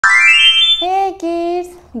Hey kids,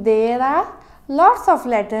 there are lots of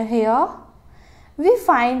letters here. We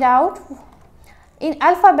find out in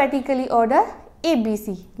alphabetically order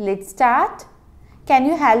ABC. Let's start. Can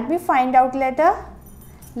you help me find out letter?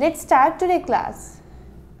 Let's start today class.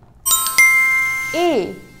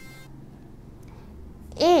 A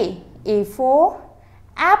for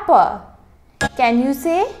apple. Can you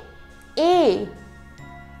say A?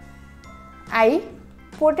 I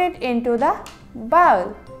put it into the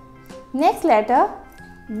bowl. Next letter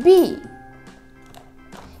B.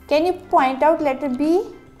 Can you point out letter B?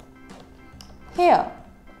 Here.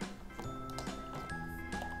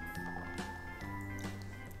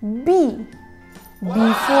 B.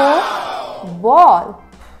 B for ball.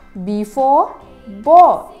 B for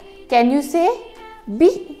ball. Can you say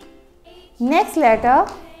B? Next letter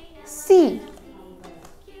C.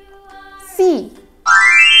 C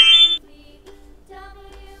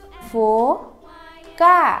for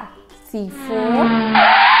car. C for car.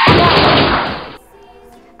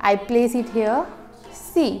 I place it here.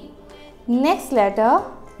 C. Next letter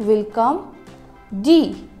will come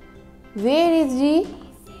D. Where is D?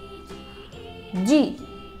 G.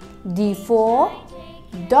 D for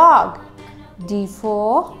dog. D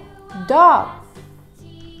for dog.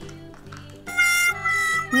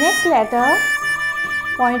 Next letter,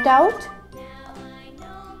 point out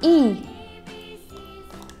E.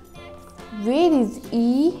 Where is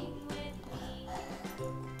E?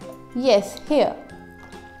 Yes, here.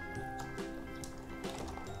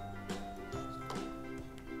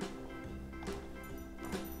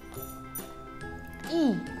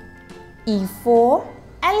 E. E for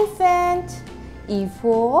elephant. E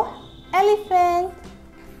for elephant.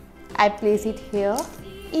 I place it here.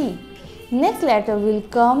 E. Next letter will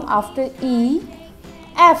come after E.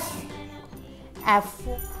 F. F.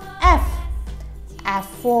 F. F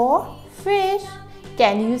for fish.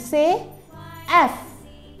 Can you say F?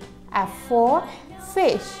 F for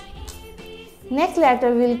fish. Next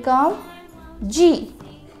letter will come G.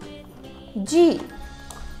 G.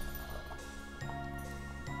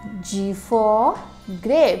 G for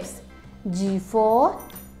grapes. G for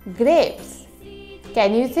grapes.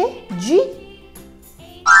 Can you say G?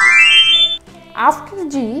 After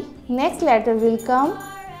G, next letter will come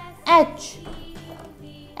H.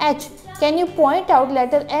 H. Can you point out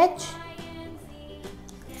letter H?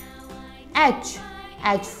 H.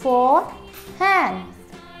 H for hand.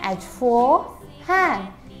 H for hand.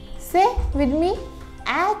 Say with me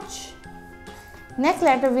H. Next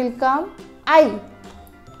letter will come I.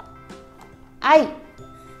 I.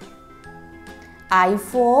 I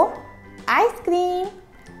for ice cream.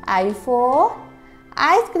 I for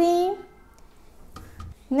ice cream.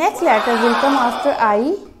 Next letter will come after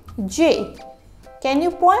I. J. Can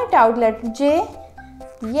you point out letter J?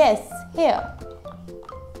 Yes, here.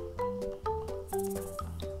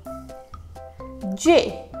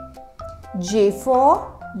 J. J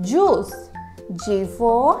for juice. J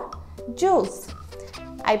for juice.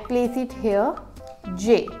 I place it here.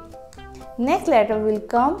 J. Next letter will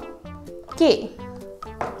come K.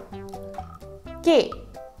 K.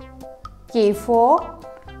 K for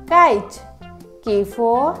kite. K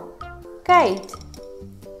for kite.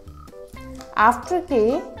 After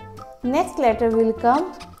K, next letter will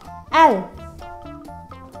come L.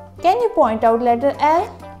 Can you point out letter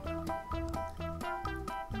L?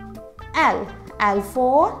 L. L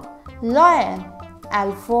for lion.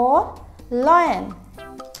 L for lion.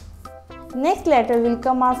 Next letter will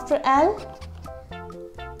come after L.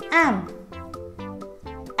 M.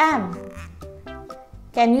 M.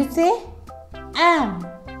 Can you say M?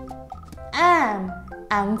 M.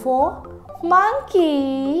 M for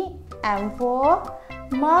monkey. M for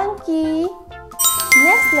monkey.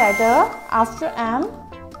 Next letter after M.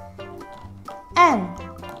 N.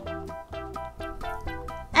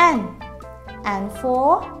 N. N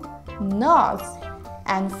for nose.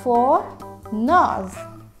 N for nose.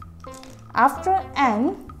 After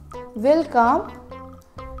N will come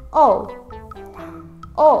O.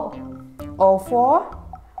 O. O for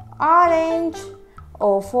orange.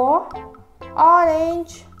 O for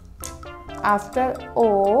orange. After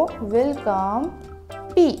O will come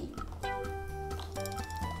P.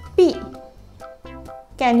 P.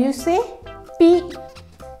 Can you say P?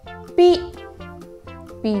 P.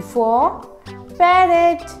 P for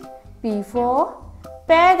parrot. P for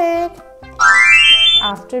parrot.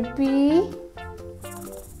 After P,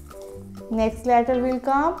 next letter will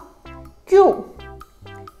come Q.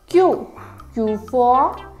 Q. Q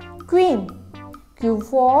for queen. Q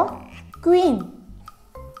for queen.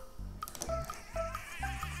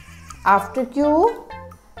 After Q,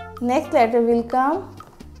 next letter will come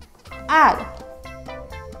R.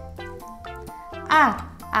 R.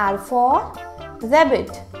 R for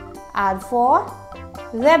rabbit. R for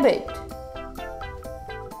rabbit.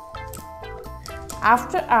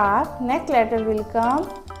 After R, next letter will come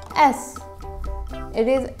S. It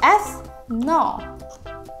is S? No.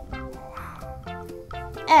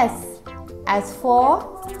 S. S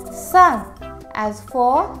for sun. S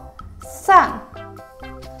for sun.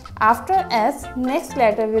 After S, next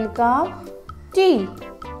letter will come T.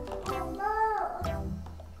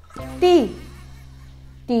 T.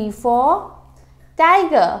 T for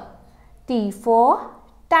tiger. T for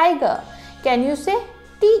tiger. Can you say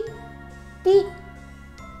T? T.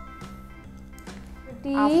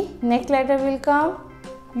 T. Next letter will come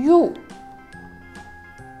U.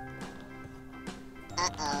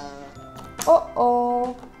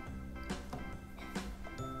 Uh-oh.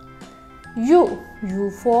 U.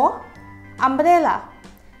 U for umbrella.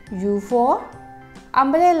 U for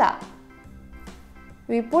umbrella.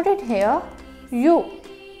 We put it here, U.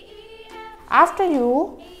 After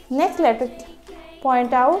U, next letter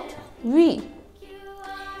point out V.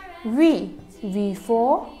 V. V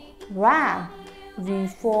for van. V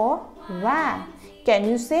for van. Can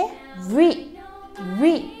you say V?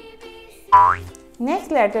 V.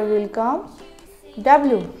 Next letter will come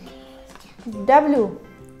W. W.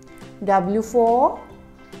 W for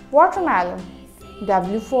watermelon.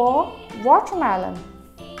 W for watermelon.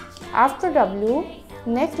 After W,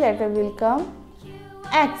 next letter will come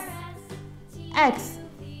X. X.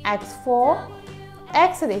 X for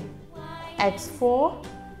X-ray. X for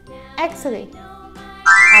X-ray.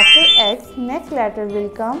 After X, next letter will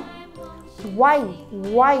come Y.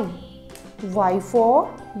 Y. Y for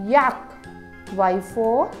yak. Y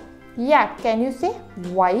for yak. Can you say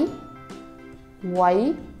Y?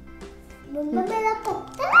 Y.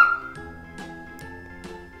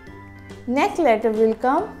 Next letter will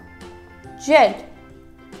come Z.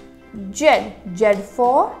 Z. Z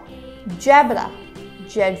for zebra.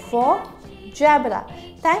 Z for zebra.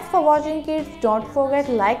 Thanks for watching, kids. Don't forget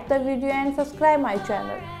like the video and subscribe my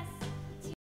channel.